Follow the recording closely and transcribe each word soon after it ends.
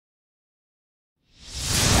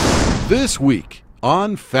This week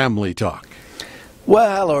on Family Talk.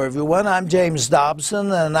 Well, hello everyone. I'm James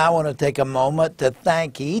Dobson, and I want to take a moment to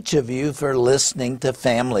thank each of you for listening to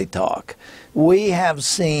Family Talk. We have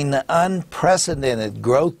seen unprecedented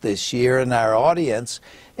growth this year in our audience,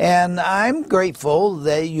 and I'm grateful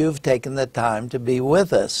that you've taken the time to be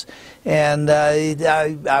with us. And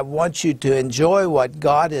I want you to enjoy what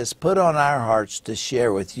God has put on our hearts to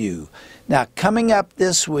share with you. Now, coming up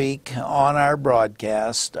this week on our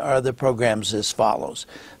broadcast are the programs as follows.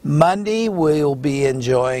 Monday, we'll be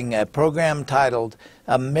enjoying a program titled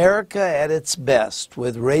America at Its Best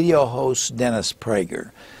with radio host Dennis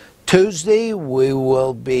Prager. Tuesday, we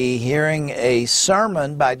will be hearing a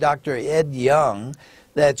sermon by Dr. Ed Young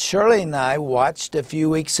that Shirley and I watched a few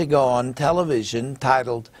weeks ago on television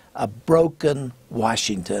titled A Broken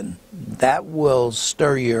Washington. That will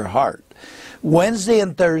stir your heart. Wednesday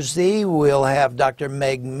and Thursday, we'll have Dr.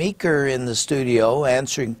 Meg Meeker in the studio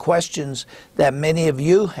answering questions that many of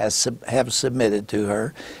you have submitted to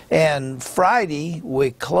her. And Friday,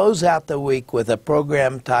 we close out the week with a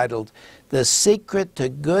program titled The Secret to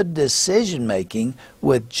Good Decision Making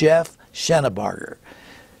with Jeff Schennebarger.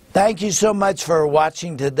 Thank you so much for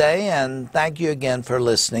watching today, and thank you again for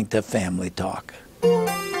listening to Family Talk.